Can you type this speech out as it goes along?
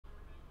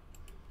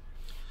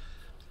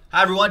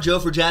Hi everyone, Joe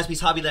for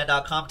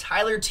JaspysHobbyland.com.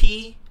 Tyler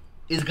T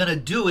is going to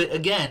do it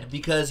again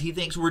because he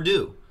thinks we're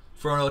due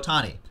for an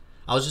Ohtani.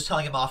 I was just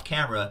telling him off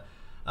camera,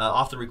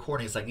 off the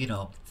recording, it's like,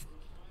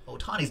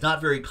 Ohtani's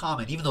not very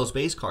common. Even those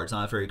base cards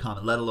not very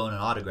common, let alone an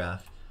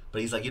autograph.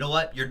 But he's like, you know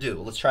what? You're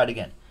due. Let's try it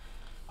again.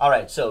 All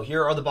right, so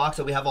here are the boxes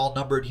that we have all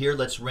numbered here.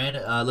 Let's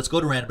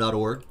go to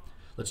random.org.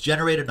 Let's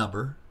generate a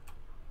number.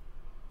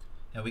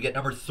 And we get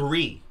number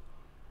 3.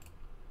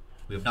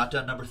 We have not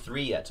done number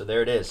 3 yet, so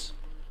there it is.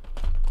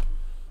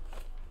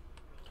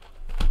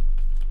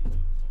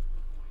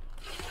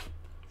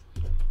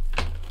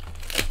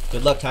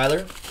 Good luck,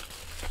 Tyler.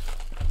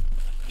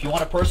 If you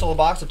want a personal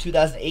box of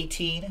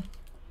 2018,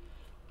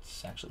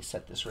 let's actually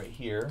set this right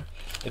here.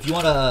 If you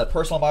want a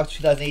personal box of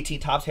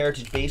 2018 Topps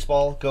Heritage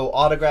Baseball, go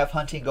autograph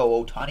hunting,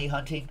 go Ohtani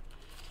hunting.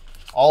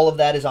 All of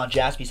that is on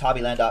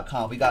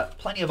JaspysHobbyland.com. We got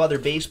plenty of other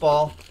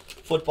baseball,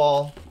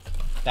 football,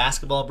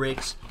 basketball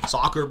breaks,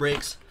 soccer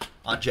breaks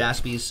on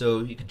Jaspys, so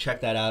you can check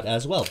that out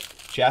as well.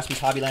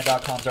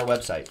 JaspysHobbyland.com is our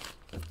website.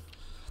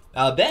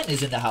 Ben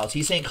is in the house.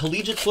 He's saying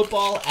collegiate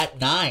football at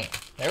 9.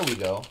 There we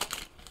go.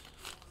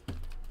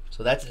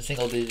 So that's in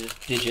single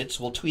digits.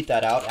 We'll tweet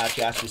that out at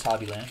Jaspys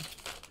Hobbyland.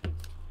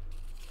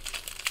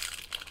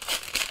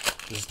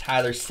 This is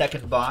Tyler's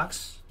second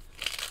box.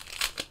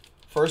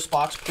 First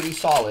box pretty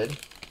solid,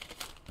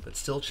 but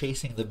still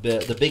chasing the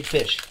big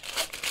fish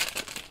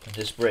in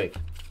this break.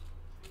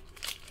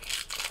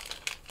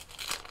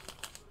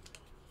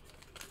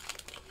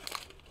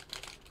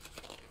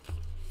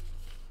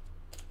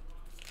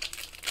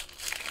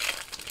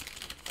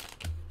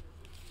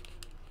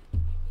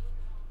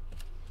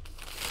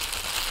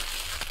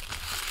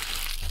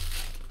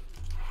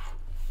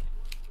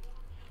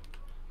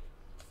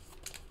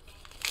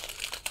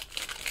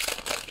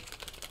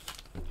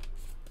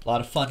 A lot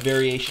of fun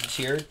variations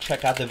here.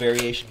 Check out the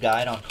variation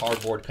guide on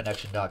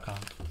cardboardconnection.com.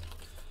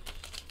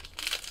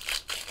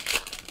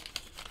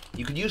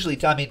 You can usually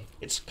tell,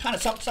 it's kind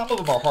of, some of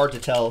them are hard to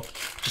tell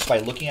just by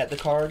looking at the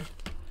card,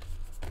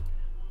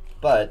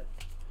 but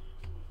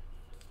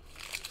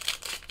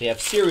they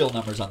have serial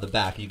numbers on the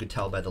back, and you can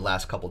tell by the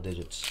last couple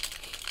digits.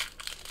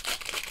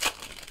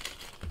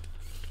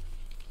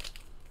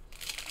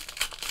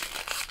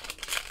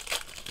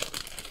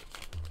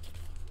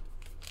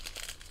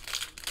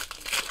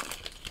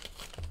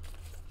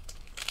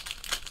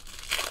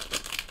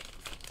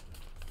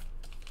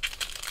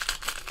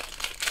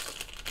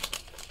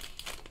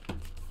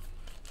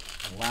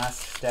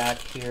 Last stack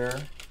here,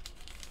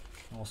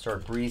 and we'll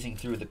start breezing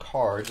through the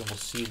cards, and we'll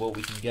see what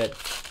we can get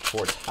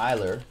for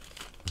Tyler.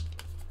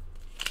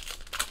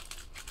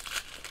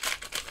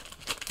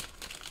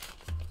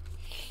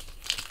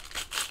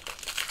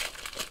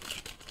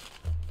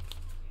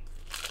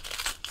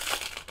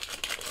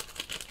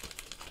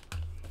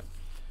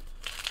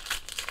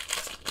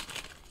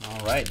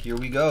 All right, here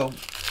we go.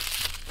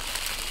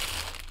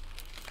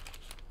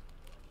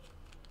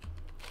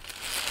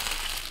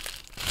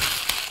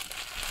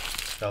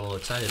 Got a little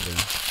excited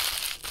there.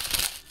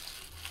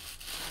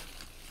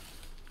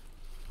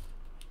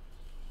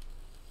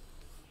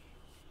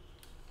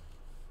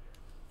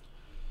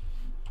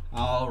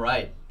 All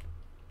right.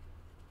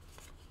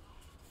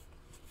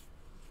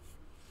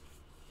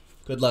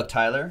 Good luck,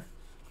 Tyler.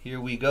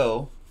 Here we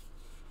go.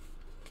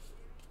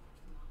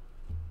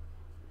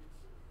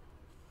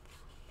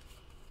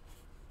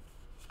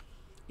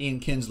 Ian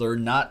Kinsler,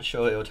 not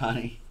Shohei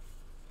Ohtani.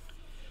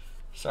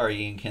 Sorry,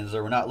 Ian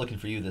Kinsler. We're not looking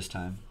for you this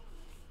time.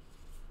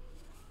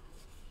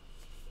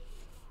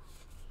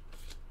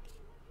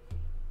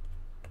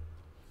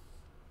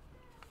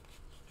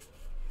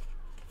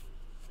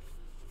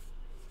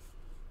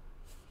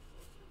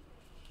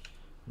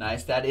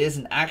 Nice. That is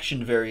an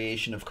action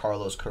variation of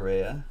Carlos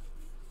Correa.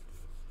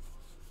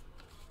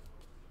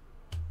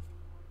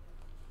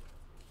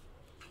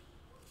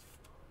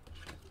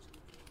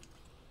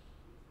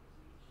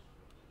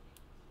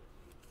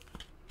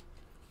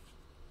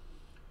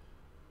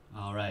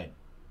 All right.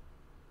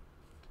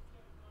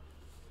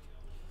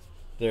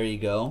 There you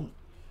go.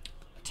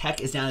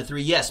 Tech is down to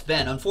 3. Yes,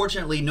 Ben,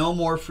 unfortunately, no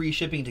more free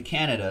shipping to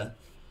Canada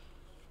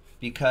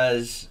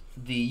because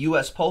the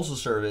U.S. Postal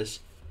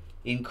Service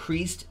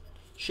increased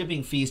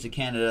shipping fees to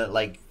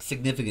Canada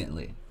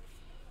significantly.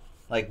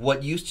 Like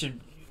what used to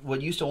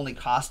only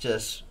cost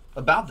us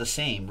about the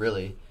same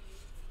really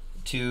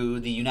to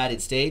the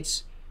United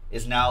States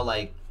is now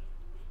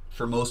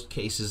for most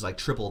cases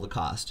triple the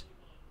cost.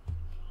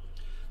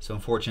 So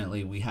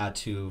unfortunately we had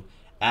to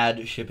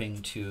add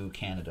shipping to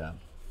Canada.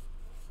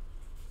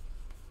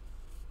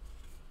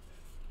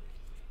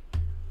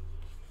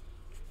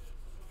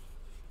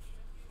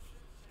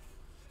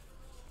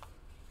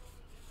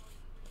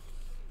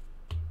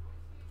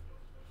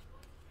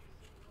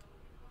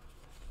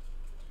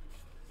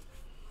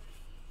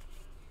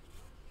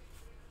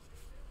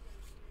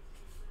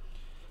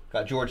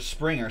 Got George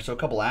Springer, so a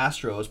couple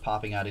Astros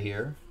popping out of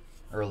here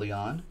early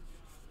on.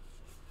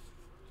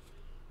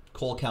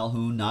 Cole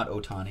Calhoun, not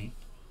Ohtani.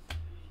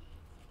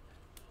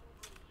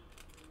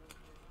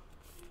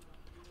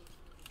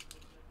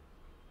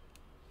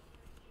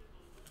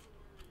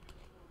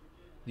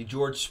 The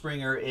George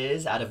Springer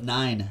is out of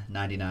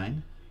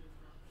 999.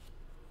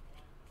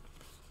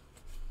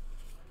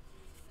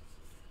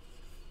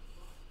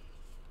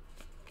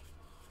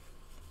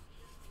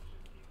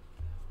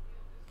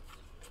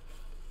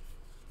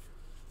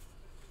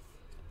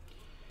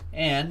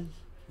 And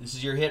this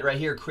is your hit right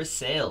here, Chris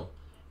Sale.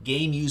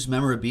 Game used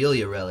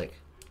memorabilia relic.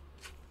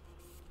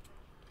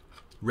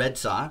 Red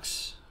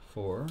Sox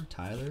for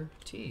Tyler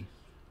T.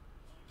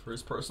 For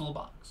his personal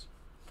box.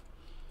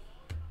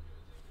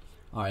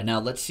 All right, now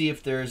let's see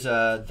if there's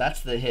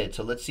that's the hit.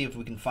 So let's see if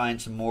we can find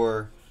some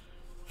more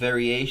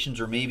variations,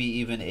 or maybe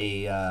even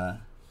a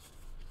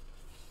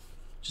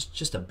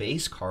just a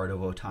base card of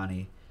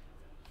Ohtani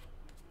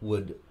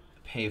would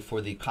pay for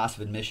the cost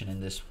of admission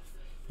in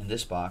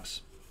this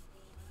box.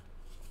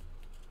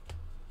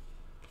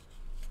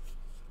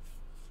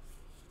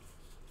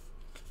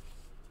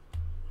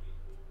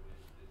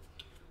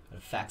 A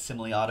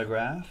facsimile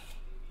autograph.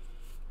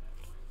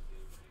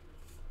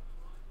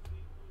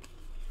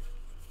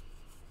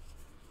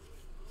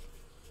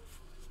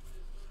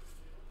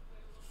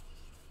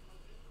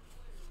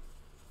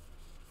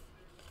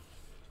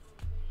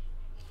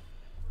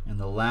 And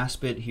the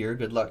last bit here,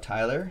 good luck,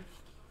 Tyler.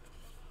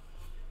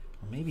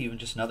 Or maybe even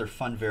just another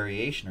fun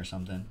variation or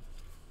something.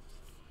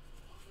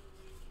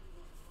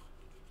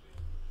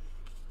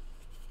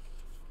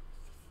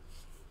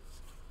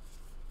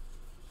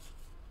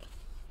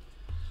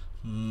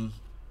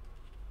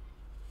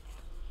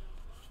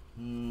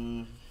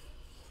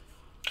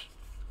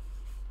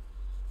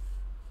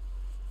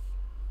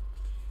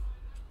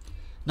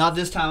 Not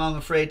this time, I'm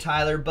afraid,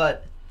 Tyler,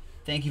 but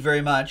thank you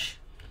very much.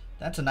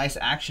 That's a nice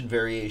action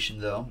variation,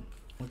 though.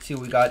 Let's see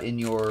what we got in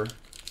your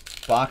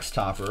box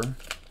topper.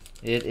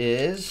 It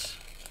is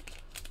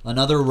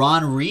another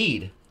Ron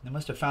Reed. They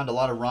must have found a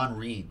lot of Ron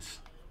Reeds.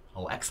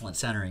 Oh, excellent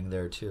centering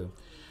there, too.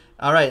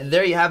 All right,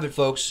 there you have it,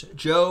 folks.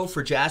 Joe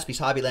for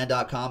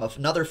JaspysHobbyland.com.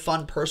 Another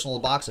fun personal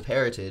box of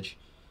Heritage.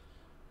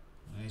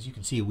 As you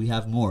can see, we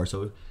have more.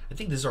 So I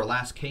think this is our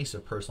last case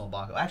of personal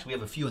box. Actually, we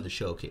have a few in the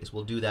showcase.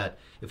 We'll do that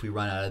if we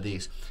run out of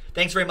these.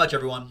 Thanks very much,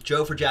 everyone.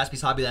 Joe for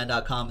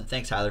JaspysHobbyland.com.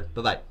 Thanks, Tyler.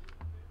 Bye-bye.